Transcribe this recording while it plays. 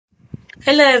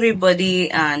Hello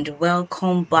everybody and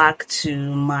welcome back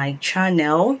to my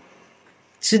channel.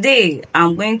 Today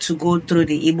I'm going to go through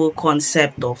the Igbo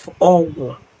concept of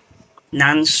Ogwu,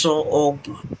 Nso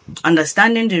Ogwu,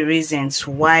 understanding the reasons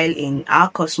why in our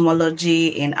cosmology,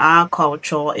 in our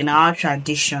culture, in our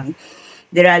tradition,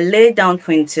 there are laid down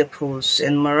principles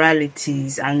and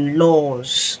moralities and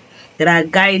laws that are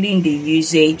guiding the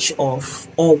usage of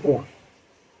Ogwu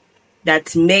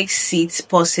that makes it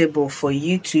possible for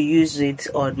you to use it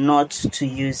or not to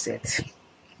use it.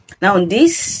 Now,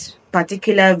 this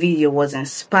particular video was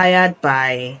inspired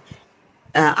by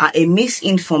a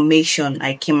misinformation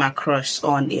I came across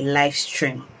on a live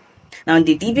stream. Now,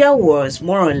 the Dibia was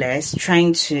more or less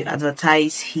trying to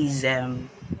advertise his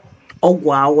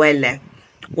Ogwa.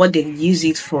 What they use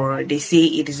it for, they say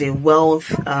it is a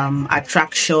wealth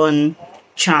attraction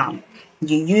charm.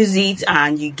 You use it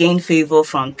and you gain favor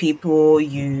from people,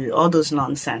 all those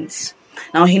nonsense.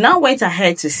 Now he now went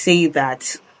ahead to say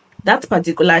that that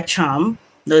particular charm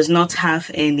does not have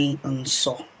any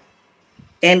Nso.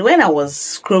 And when I was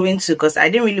scrolling to, because I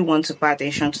didn't really want to pay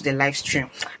attention to the live stream,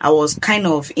 I was kind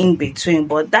of in between,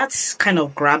 but that's kind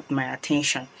of grabbed my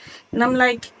attention. And I'm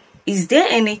like, is there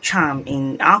any charm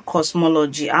in our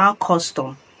cosmology, our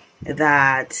custom,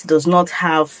 that does not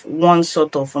have one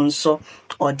sort of Nso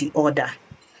or the other?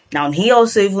 Now, he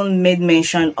also even made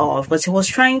mention of, because he was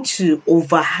trying to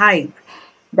overhype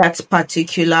that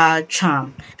particular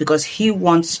charm because he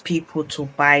wants people to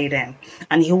buy them,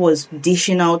 and he was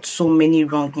dishing out so many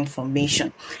wrong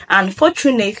information.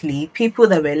 Unfortunately, people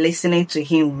that were listening to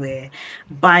him were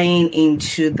buying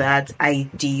into that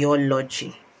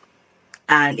ideology,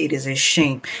 and it is a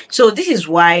shame. So this is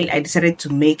why I decided to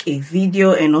make a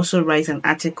video and also write an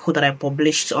article that I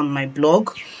published on my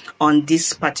blog on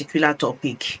this particular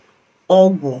topic.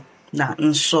 Ogwu na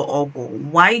Nso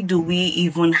Ogwu. Why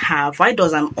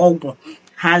does an Ogwu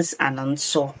has an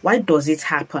Nso? Why does it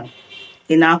happen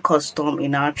in our custom,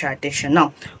 in our tradition?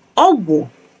 Now, Ogwu,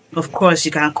 of course,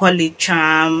 you can call it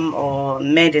charm or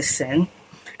medicine,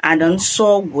 and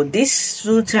Nso Ogwu. These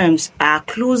two terms are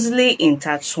closely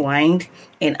intertwined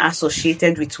and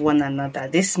associated with one another.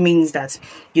 This means that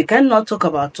you cannot talk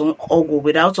about Ogwu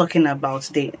without talking about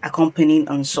the accompanying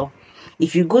Nso.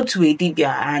 If you go to a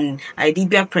Dibia and a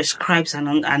Dibia prescribes an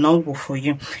Ogwu for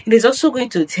you, it is also going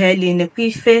to tell you in the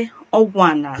Pife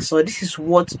Ogwana. So this is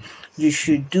what you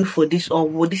should do for this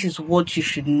Ogwu. This is what you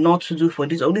should not do for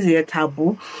this Ogwu. This is a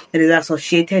taboo that is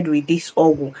associated with this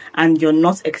Ogwu, and you're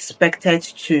not expected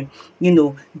to,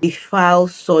 defile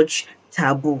such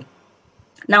taboo.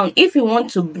 Now, if you want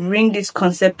to bring this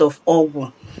concept of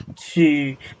Ogwu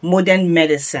to modern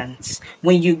medicines,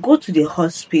 when you go to the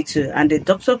hospital and the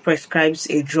doctor prescribes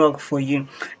a drug for you,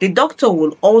 the doctor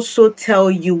will also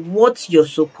tell you what you're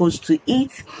supposed to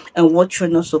eat and what you're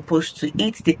not supposed to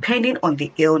eat, depending on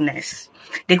the illness.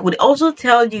 They could also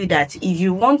tell you that if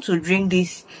you want to drink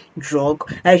this drug,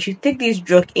 you should take this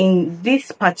drug in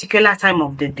this particular time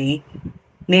of the day.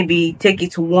 Maybe take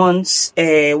it once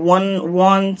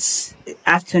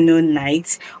afternoon,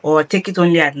 night, or take it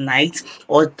only at night,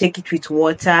 or take it with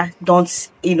water. Don't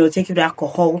take it with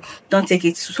alcohol. Don't take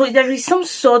it. So there is some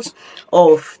sort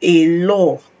of a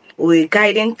law or a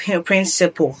guiding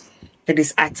principle that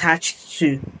is attached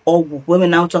to Ogwu. When we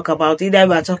now talk about either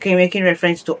we are making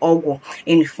reference to Ogwu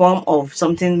in form of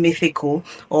something mythical,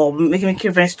 or making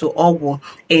reference to Ogwu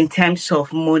in terms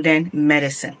of modern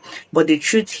medicine. But the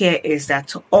truth here is that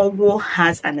Ogwu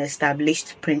has an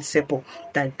established principle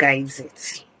that guides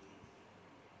it.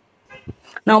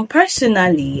 Now,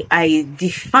 personally, I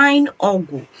define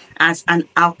Ogwu as an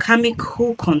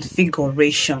alchemical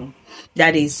configuration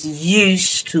that is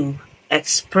used to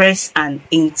express an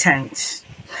intent.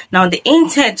 Now, the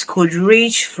intent could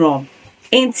range from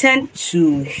intent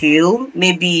to heal.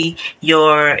 Maybe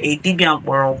you're a Dibia,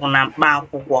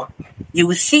 you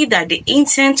will see that the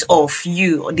intent of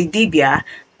you or the Dibia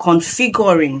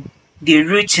configuring the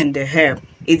roots and the herb,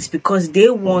 it's because they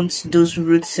want those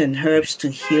roots and herbs to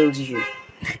heal you.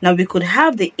 Now, we could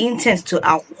have the intent to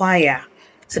acquire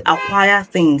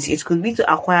things. It could be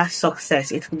to acquire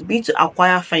success. It could be to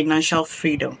acquire financial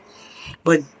freedom.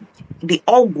 But the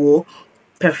Ogwu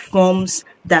performs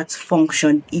that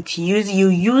function. You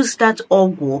use that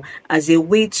Ogwu as a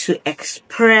way to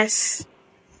express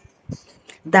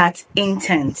that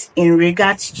intent in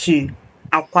regards to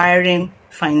acquiring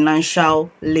financial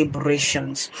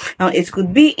liberations. Now, it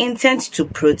could be intent to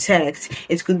protect,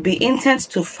 it could be intent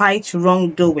to fight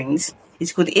wrongdoings,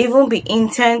 it could even be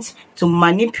intent to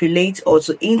manipulate or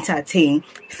to entertain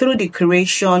through the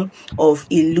creation of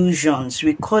illusions.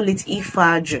 We call it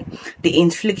ifeaju, the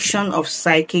infliction of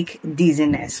psychic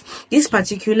dizziness. This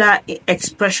particular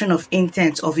expression of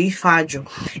intent of ifeaju,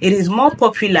 it is more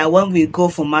popular when we go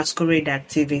for masquerade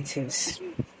activities.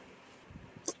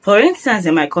 For instance,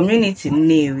 in my community,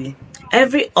 Newi,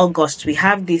 every August we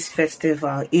have this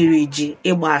festival, Iriji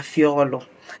Igbo.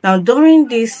 Now, during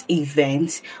this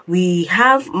event, we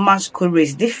have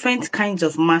masquerades, different kinds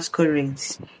of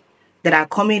masquerades that are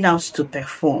coming out to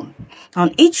perform.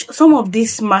 And some of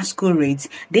these masquerades,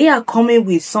 they are coming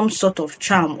with some sort of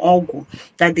charm, Agwu,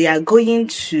 that they are going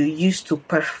to use to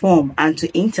perform and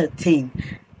to entertain.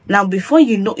 Now, before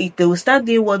you know it, they will start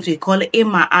doing what we call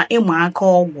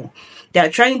Agwu. They are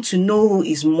trying to know who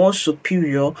is more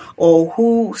superior, or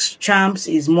whose charms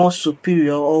is more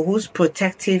superior, or whose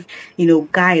protective,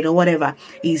 guide or whatever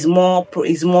is more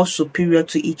superior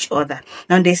to each other.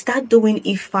 Now they start doing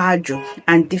ifeaju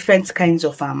and different kinds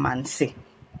of amansi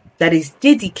that is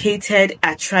dedicated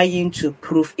at trying to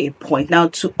prove a point. Now,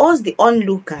 to us, the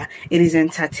onlooker, it is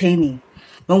entertaining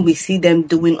when we see them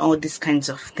doing all these kinds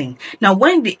of things. Now,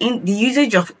 when the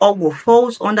usage of Agwu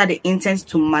falls under the intent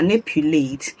to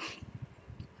manipulate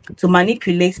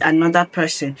another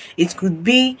person, it could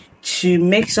be to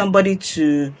make somebody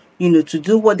to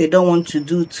do what they don't want to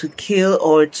do, to kill,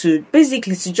 or to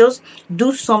basically to just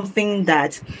do something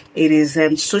that it is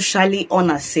socially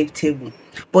unacceptable.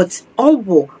 But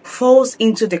Agwu falls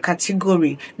into the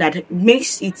category that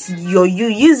makes it you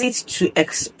use it to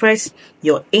express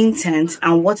your intent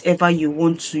and whatever you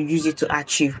want to use it to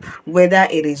achieve, whether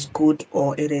it is good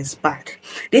or it is bad.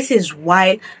 This is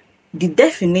why the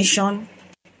definition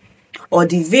or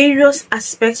the various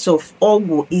aspects of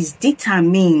Agwu is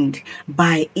determined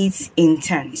by its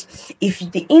intent. If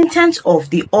the intent of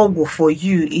the Agwu for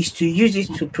you is to use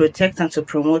it to protect and to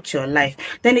promote your life,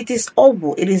 then it is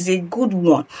Agwu. It is a good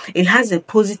one. It has a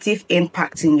positive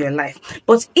impact in your life.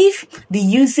 But if the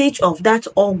usage of that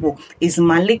Agwu is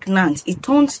malignant, it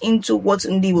turns into what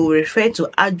they will refer to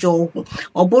ajo Agwu,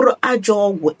 or boro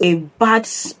ajo Agwu, a bad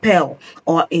spell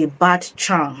or a bad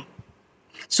charm.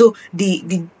 So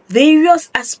the various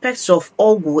aspects of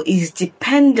Agwu is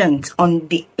dependent on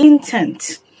the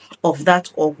intent of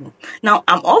that Agwu. Now,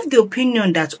 I'm of the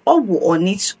opinion that Agwu on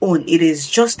its own, it is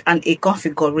just a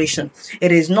configuration.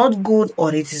 It is not good,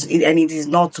 or it is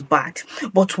not bad.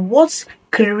 But what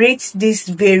creates this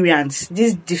variance,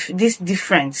 this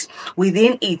difference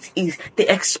within it, is the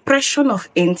expression of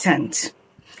intent.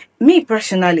 Me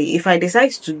personally, if I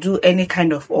decide to do any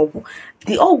kind of Agwu,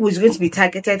 the Agwu is going to be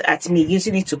targeted at me,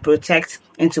 using it to protect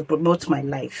and to promote my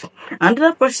life.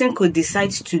 Another person could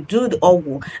decide to do the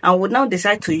Agwu and would now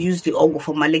decide to use the Agwu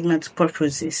for malignant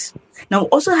purposes. Now, we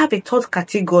also have a third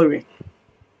category.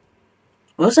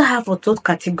 We also have a third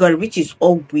category, which is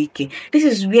Ogwike. This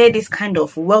is where this kind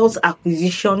of wealth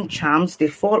acquisition charms, they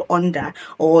fall under,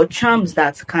 or charms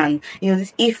that can,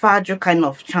 this ifeaju kind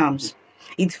of charms.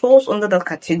 It falls under that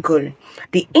category.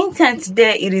 The intent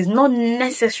there, it is not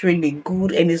necessarily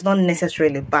good and it's not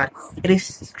necessarily bad. It is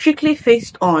strictly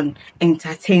based on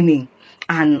entertaining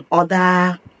and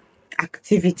other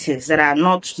activities that are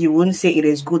not, you won't say it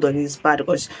is good or it is bad,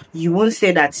 because you won't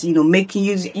say that, making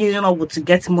using Agwu to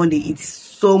get money, it's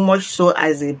so much so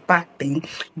as a bad thing,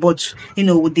 but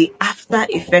with the after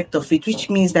effect of it, which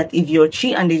means that if your chi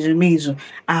and the Jumezu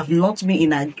have not been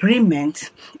in agreement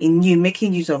in you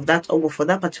making use of that Agwu for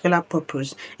that particular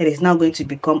purpose, it is now going to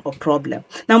become a problem.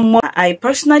 Now, I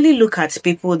personally look at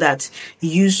people that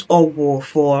use Agwu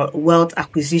for wealth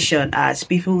acquisition as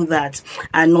people that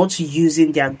are not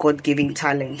using their God-given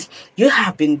talent. You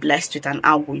have been blessed with an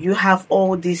Agwu. You have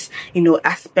all these,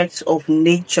 aspects of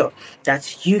nature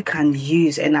that you can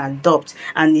use and adopt,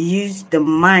 and use the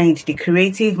mind, the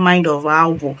creative mind of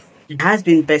Agwu has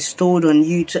been bestowed on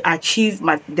you to achieve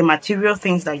the material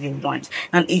things that you want.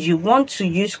 And if you want to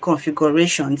use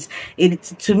configurations,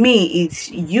 to me,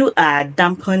 you are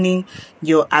dampening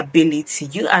your ability.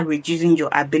 You are reducing your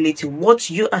ability. What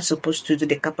you are supposed to do,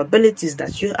 the capabilities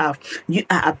that you have, you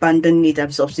are abandoning it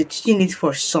and substituting it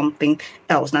for something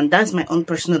else. And that's my own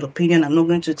personal opinion. I'm not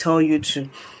going to tell you to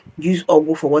use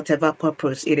Agwu for whatever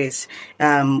purpose it is.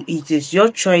 It is your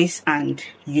choice, and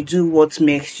you do what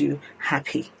makes you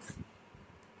happy.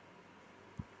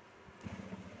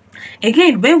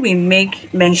 Again, when we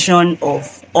make mention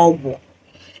of Agwu,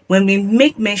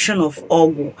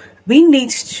 we need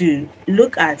to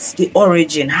look at the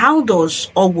origin. How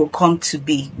does Agwu come to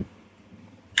be?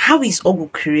 How is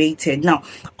Ogwu created? Now,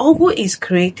 Ogwu is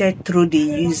created through the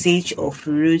usage of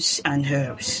roots and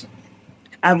herbs.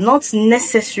 I've not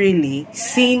necessarily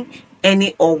seen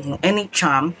any Ogwu, any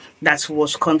charm that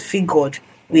was configured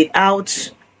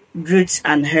without roots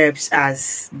and herbs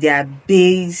as their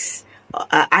base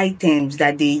items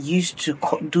that they use to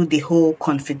do the whole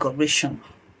configuration.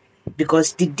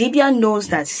 Because the Dibia knows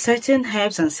that certain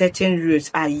herbs and certain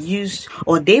roots are used,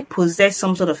 or they possess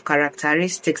some sort of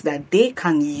characteristics that they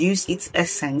can use its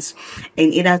essence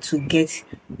in order to get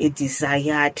a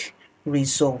desired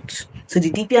result. So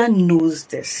the Dibia knows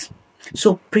this.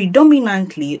 So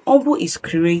predominantly, Ogwu is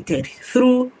created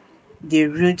through the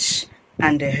roots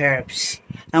and the herbs.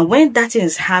 And when that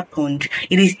has happened,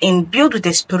 it is imbued with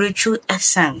a spiritual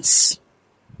essence.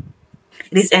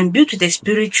 It is imbued with a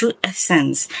spiritual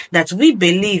essence that we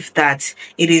believe that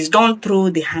it is done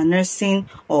through the harnessing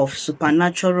of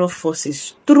supernatural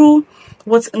forces through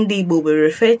what in the Igbo we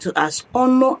refer to as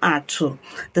Onu-Atu,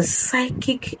 the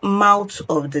psychic mouth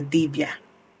of the Dibia.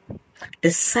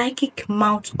 The psychic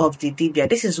mouth of the Dibia.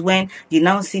 This is when you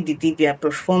now see the Dibia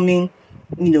performing,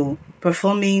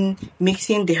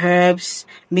 mixing the herbs,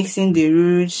 mixing the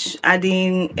roots,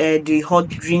 adding the hot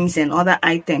drinks and other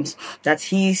items that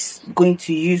he's going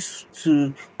to use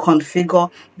to configure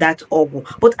that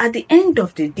Ogwu. But at the end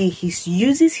of the day, he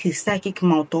uses his psychic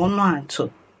mouth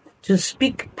to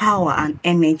speak power and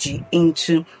energy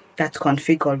into that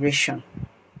configuration.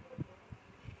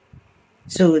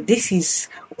 So this is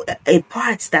a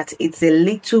part that it's a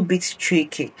little bit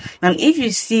tricky. And if you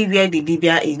see where the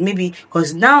Dibia is, maybe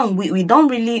because now we don't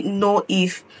really know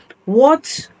if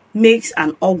what makes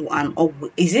an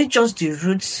Ogwu, is it just the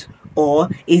roots or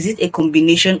is it a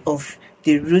combination of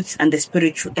the roots and the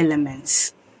spiritual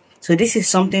elements? So this is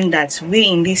something that we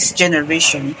in this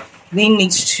generation, we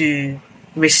need to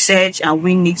research and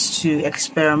we need to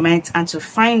experiment and to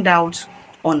find out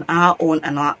on our own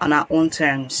and on our own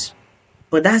terms.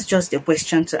 But that's just a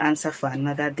question to answer for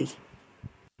another day.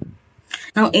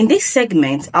 Now, in this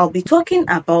segment, I'll be talking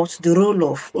about the role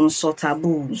of Nso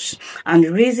taboos and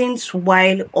reasons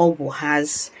why Ogwu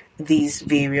has these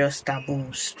various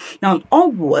taboos. Now,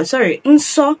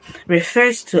 Nso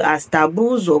refers to as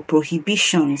taboos or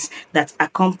prohibitions that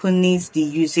accompanies the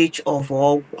usage of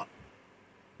Ogwu.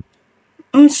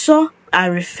 Nso are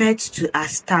referred to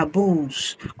as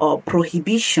taboos or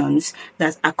prohibitions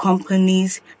that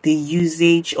accompanies the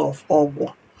usage of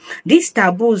Ogwu. These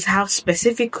taboos have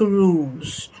specific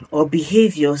rules or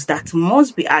behaviors that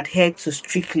must be adhered to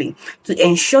strictly to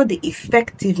ensure the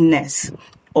effectiveness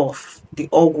of the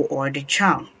Ogwu or the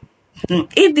charm.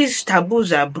 If these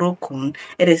taboos are broken,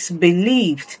 it is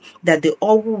believed that the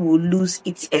Ogwu will lose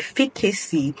its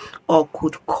efficacy or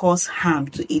could cause harm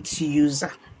to its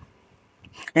user.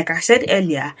 Like I said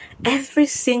earlier, every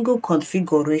single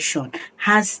configuration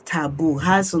has taboo,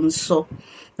 has Nso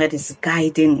that is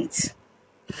guiding it.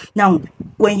 Now,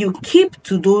 when you keep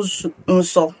to those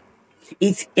Nso,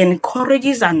 it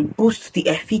encourages and boosts the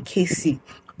efficacy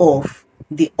of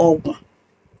the Ogwu.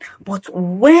 But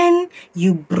when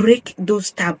you break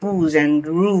those taboos and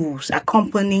rules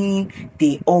accompanying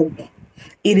the Ogwu,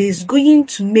 it is going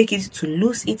to make it to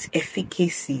lose its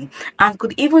efficacy and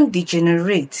could even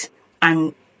degenerate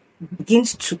and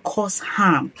begins to cause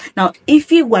harm. Now,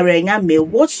 if it were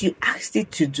what you asked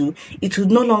it to do, it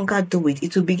would no longer do it.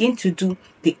 It will begin to do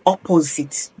the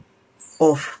opposite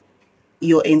of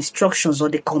your instructions or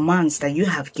the commands that you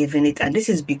have given it. And this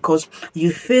is because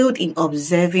you failed in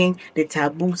observing the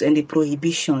taboos and the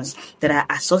prohibitions that are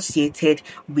associated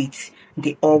with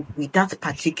the Ogwu, with that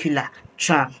particular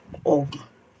charm Ogwu.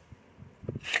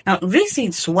 Now,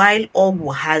 reasons why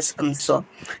Ogwu has Nso.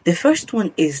 The first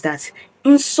one is that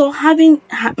having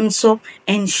Nso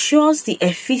ensures the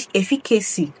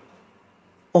efficacy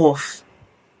of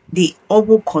the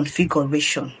Ogwu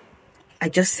configuration. I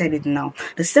just said it now.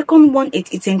 The second one,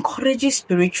 it encourages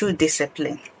spiritual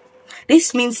discipline.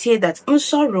 This means here that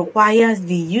Nso requires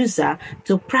the user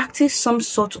to practice some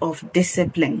sort of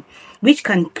discipline, which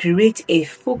can create a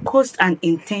focused and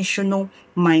intentional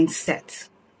mindset.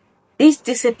 This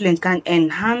discipline can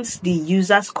enhance the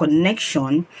user's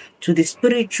connection to the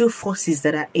spiritual forces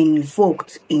that are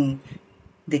invoked in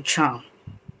the charm.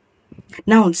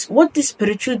 Now, what this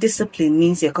spiritual discipline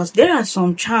means here, because there are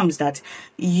some charms that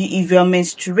if you're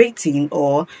menstruating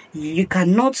or you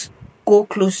cannot go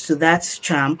close to that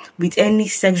charm with any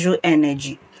sexual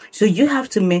energy. So you have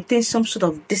to maintain some sort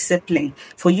of discipline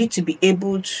for you to be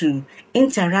able to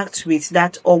interact with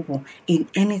that Ogwu in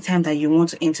any time that you want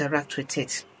to interact with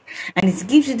it. And it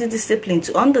gives you the discipline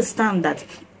to understand that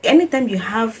anytime you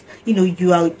have,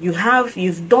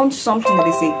 you've done something that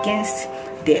is against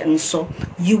the Nso,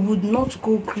 you would not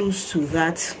go close to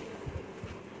that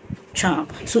charm.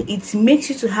 So it makes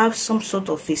you to have some sort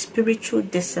of a spiritual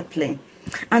discipline.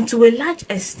 And to a large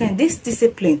extent, this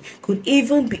discipline could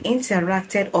even be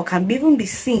interacted or can even be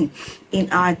seen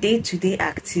in our day-to-day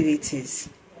activities.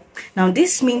 Now,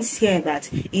 this means here that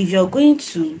if you're going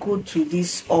to go to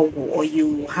this Ogwu or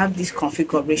you have this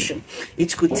configuration,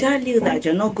 it could tell you that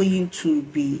you're not going to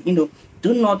be,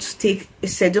 do not eat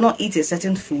a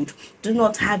certain food, do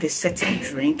not have a certain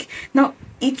drink. Now,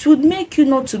 it would make you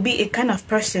not to be a kind of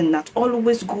person that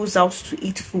always goes out to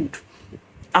eat food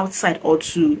outside or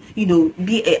to,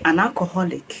 be an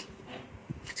alcoholic.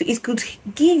 So it could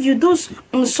give you those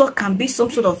Nso can be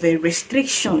some sort of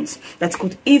restrictions that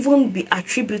could even be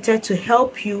attributed to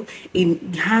help you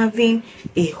in having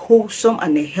a wholesome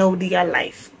and a healthier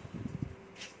life.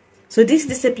 So this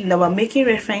discipline that we're making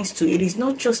reference to, it is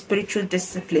not just spiritual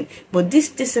discipline, but this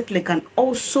discipline can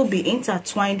also be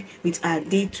intertwined with our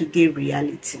day-to-day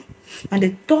reality. And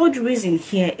the third reason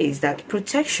here is that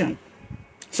protection.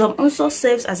 Some also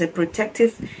serves as a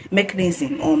protective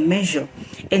mechanism or measure,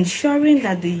 ensuring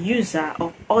that the user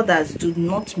or others do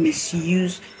not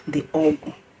misuse the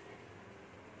Ogwu.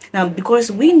 Now,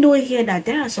 because we know here that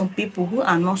there are some people who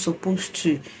are not supposed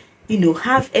to,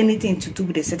 have anything to do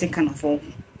with a certain kind of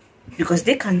Ogwu, because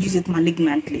they can use it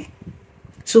malignantly.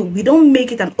 So we don't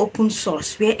make it an open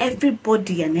source where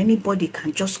everybody and anybody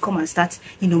can just come and start,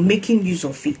 making use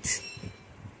of it.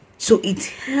 So it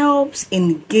helps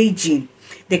engaging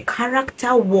the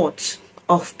character worth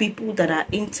of people that are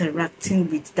interacting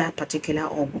with that particular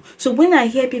Ogwu. So when I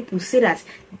hear people say that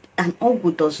an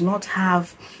Ogwu does not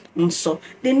have Nso,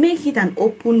 they make it an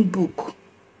open book,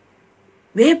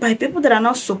 whereby people that are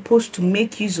not supposed to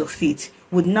make use of it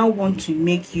would now want to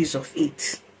make use of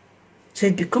it. So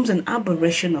it becomes an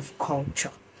aberration of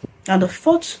culture. And the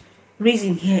fourth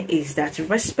reason here is that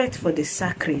respect for the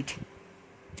sacred.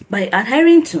 By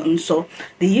adhering to Nso,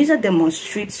 the user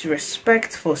demonstrates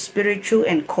respect for spiritual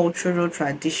and cultural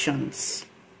traditions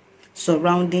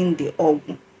surrounding the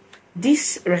Ogwu.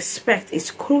 This respect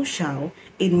is crucial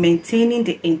in maintaining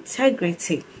the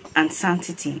integrity and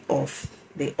sanctity of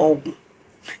the Ogwu.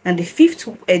 And the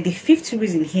fifth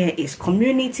reason here is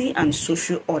community and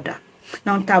social order.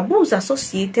 Now, taboos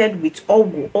associated with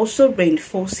Ogwu also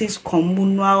reinforces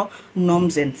communal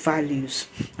norms and values,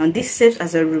 and this serves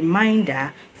as a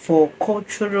reminder for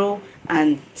cultural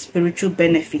and spiritual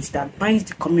benefits that binds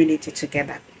the community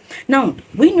together. Now,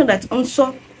 we know that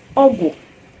Nso Ogwu,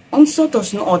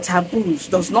 or taboos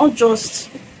does not just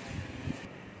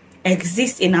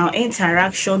exist in our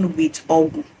interaction with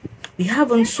Ogwu. We have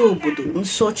Nso Obodo,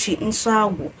 Nso Chi, Nso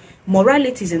Agwu,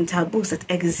 moralities and taboos that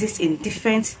exist in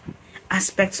different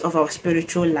aspects of our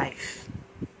spiritual life.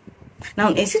 Now,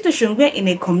 in a situation where in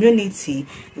a community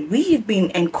we've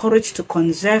been encouraged to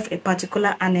conserve a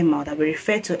particular animal that we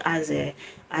refer to as a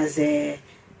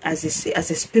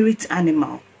spirit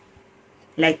animal,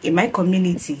 like in my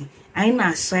community,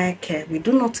 we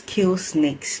do not kill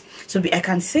snakes. So I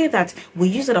can say that we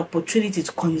use that opportunity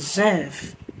to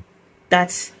conserve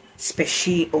that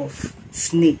species of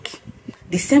snake.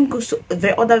 The same goes to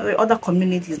the other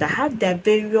communities that have their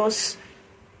various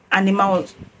animal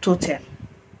totem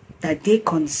that they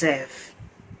conserve.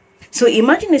 So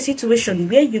imagine a situation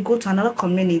where you go to another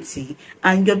community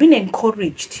and you're being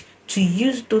encouraged to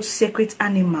use those sacred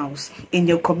animals in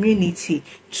your community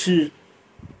to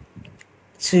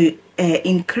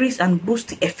increase and boost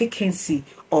the efficacy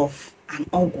of an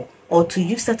Ogwu, or to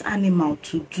use that animal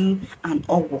to do an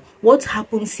Ogwu. What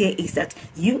happens here is that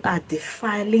you are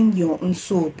defiling your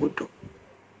Nso Obodo,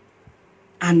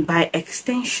 and by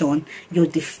extension, you're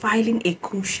defiling a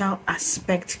crucial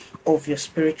aspect of your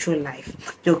spiritual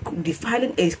life. You're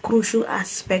defiling a crucial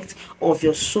aspect of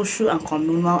your social and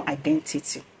communal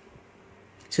identity.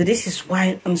 So this is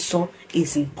why Nso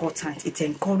is important. It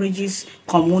encourages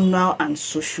communal and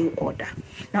social order.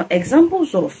 Now,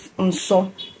 examples of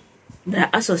Nso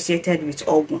that are associated with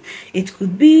Ogwu, it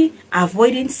could be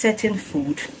avoiding certain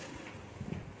food,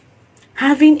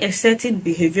 having a certain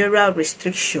behavioral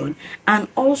restriction, and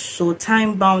also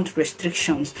time-bound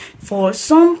restrictions. For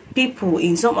some people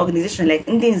in some organizations like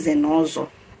Nso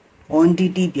or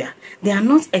Dibia, they are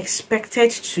not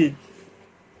expected to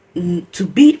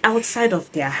be outside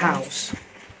of their house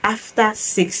after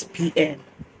 6 p.m.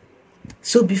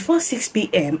 So before 6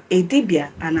 p.m., a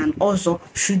Dibia and an Ozo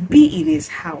should be in his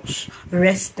house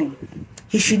resting.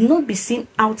 He should not be seen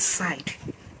outside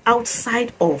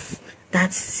of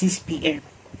that 6 p.m.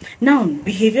 Now,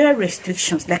 behavioral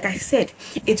restrictions, like I said,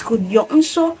 it could the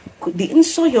Nso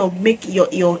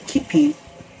you're keeping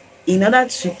in order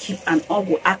to keep an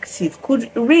Ogwu active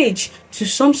could range to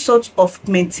some sort of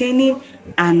maintaining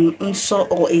an Nso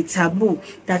or a taboo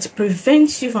that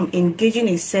prevents you from engaging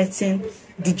in certain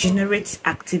degenerate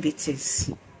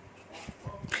activities.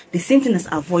 The same thing as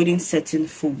avoiding certain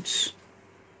foods.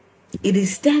 It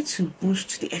is there to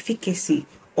boost the efficacy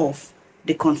of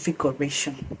the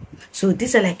configuration. So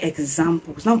these are like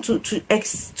examples. Now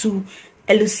to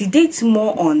elucidate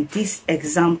more on these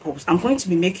examples, I'm going to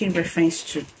be making reference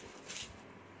to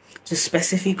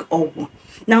specific Ogwu.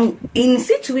 Now, in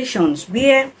situations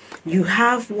where you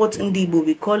have what in Igbo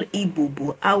we call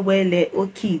Ibubu, Awele,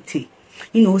 Okite,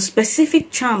 you know,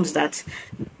 specific charms that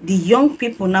the young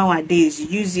people nowadays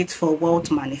use it for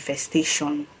wealth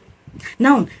manifestation.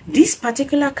 Now, these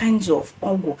particular kinds of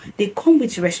Ogwu, they come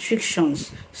with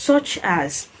restrictions such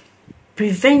as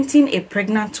preventing a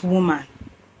pregnant woman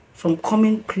from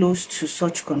coming close to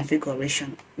such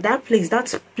configuration. That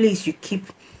place you keep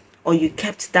or you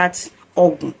kept that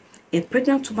Ogwu, a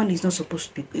pregnant woman is not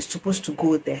supposed to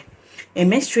go there. A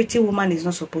menstruating woman is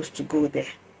not supposed to go there.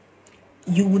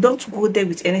 You would not go there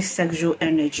with any sexual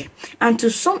energy. And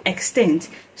to some extent,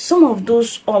 some of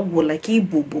those Ogwu like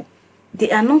Ibubu,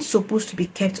 they are not supposed to be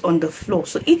kept on the floor.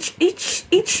 So each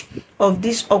of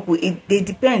these Ogwu, they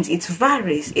depends. It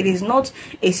varies. It is not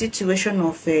a situation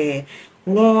of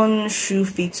one shoe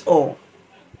fits all.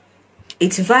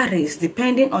 It varies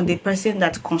depending on the person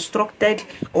that constructed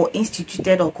or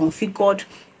instituted or configured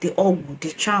the Ogwu, the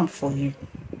charm for you.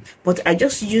 But I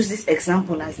just use this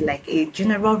example as like a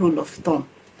general rule of thumb.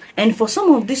 And for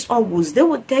some of these Ogwus, they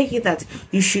will tell you that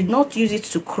you should not use it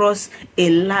to cross a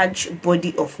large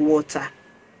body of water,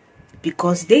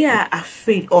 because they are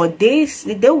afraid, or they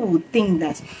will think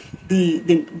that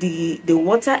the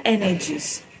water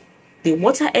energies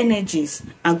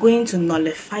are going to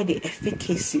nullify the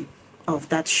efficacy of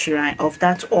that shrine, of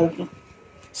that Ogwu.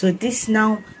 So this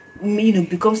now, you know,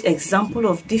 becomes example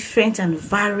of different and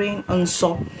varying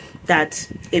Nso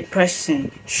that a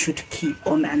person should keep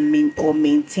on or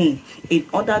maintain in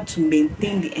order to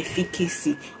maintain the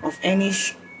efficacy of any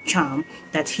charm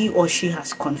that he or she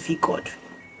has configured.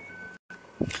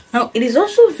 Now, it is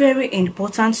also very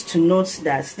important to note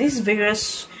that these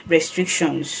various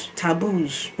restrictions,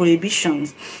 taboos,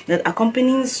 prohibitions that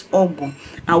accompanies Ogwu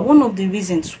are one of the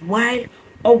reasons why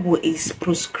Ogwu is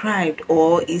proscribed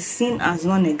or is seen as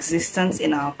non-existent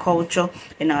in our culture,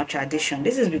 in our tradition.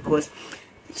 This is because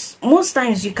most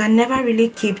times you can never really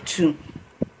keep to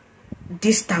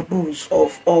these taboos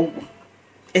of Ogwu.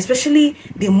 Especially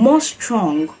the more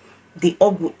strong the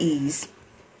Ogwu is,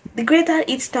 the greater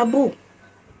its taboo.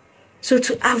 So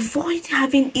to avoid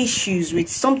having issues with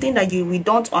something that we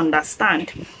don't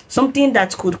understand, something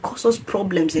that could cause us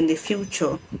problems in the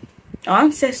future, our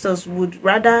ancestors would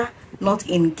rather not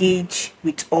engage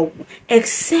with Ogwu,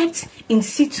 except in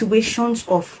situations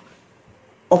of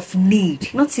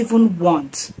need, not even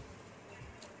want,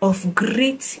 of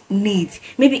great need.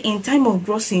 Maybe in time of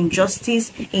gross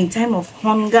injustice, in time of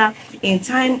hunger, in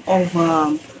time of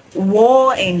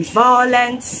war and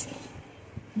violence.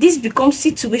 These become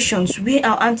situations where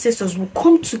our ancestors will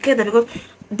come together, because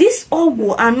these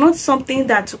Ogwu are not something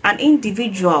that an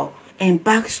individual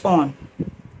embarks on.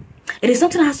 It is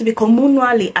something that has to be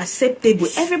communally acceptable.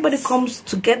 Everybody comes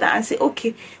together and say,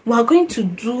 okay, we are going to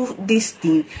do this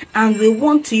thing and we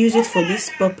want to use it for this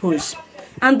purpose.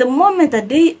 And the moment that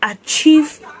they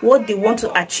achieve what they want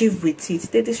to achieve with it,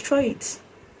 they destroy it.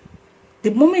 The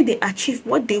moment they achieve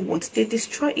what they want, they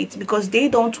destroy it, because they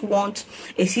don't want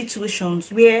a situation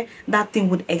where that thing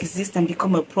would exist and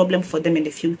become a problem for them in the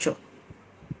future.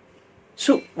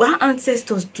 So our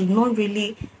ancestors do not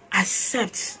really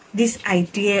accept this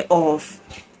idea of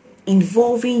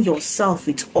involving yourself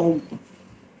with Ogwu.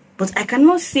 But I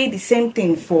cannot say the same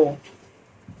thing for,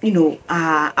 you know,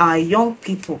 our young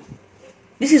people.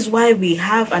 This is why we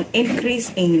have an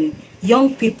increase in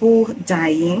young people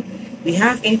dying. We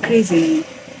have increase in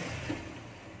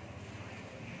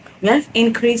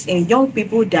young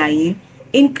people dying,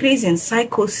 increase in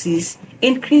psychosis,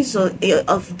 increase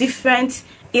of different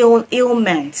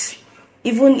ailments.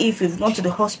 Even if we've gone to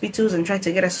the hospitals and tried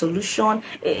to get a solution,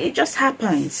 it just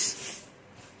happens.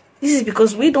 This is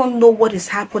because we don't know what is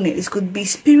happening. It could be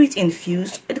spirit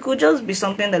infused. It could just be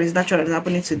something that is natural that's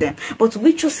happening to them. But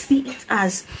we just see it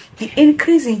as the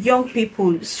increase in young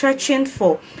people searching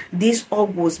for these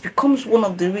Ogwus becomes one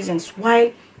of the reasons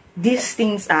why these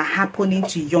things are happening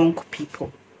to young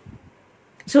people.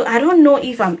 So I don't know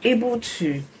if I'm able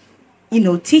to, you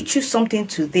know, teach you something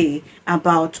today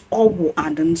about Ogwu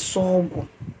and Nso Ogwu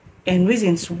and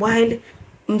reasons why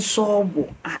Nso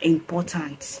Ogwu are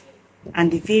important,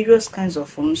 and the various kinds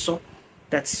of Nso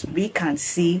that we can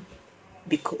see,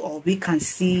 or we can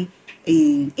see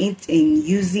in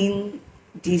using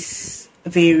these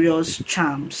various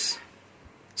charms.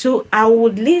 So I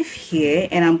would leave here,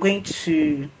 and I'm going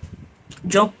to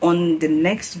jump on the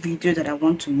next video that I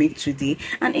want to make today.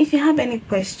 And if you have any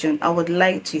question, I would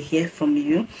like to hear from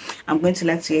you. I'm going to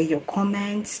like to hear your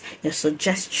comments, your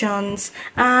suggestions,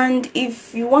 and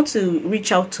if you want to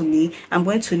reach out to me, I'm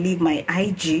going to leave my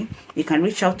IG. You can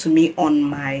reach out to me on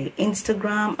my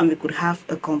Instagram, and we could have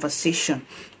a conversation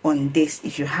on this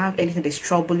if you have anything that's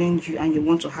troubling you and you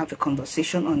want to have a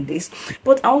conversation on this.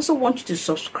 But I also want you to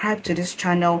subscribe to this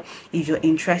channel if you're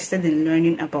interested in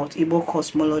learning about Igbo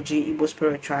cosmology, Igbo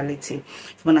spirituality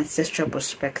from an ancestral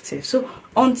perspective. So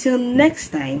until next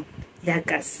time, yeah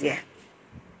guys, yeah.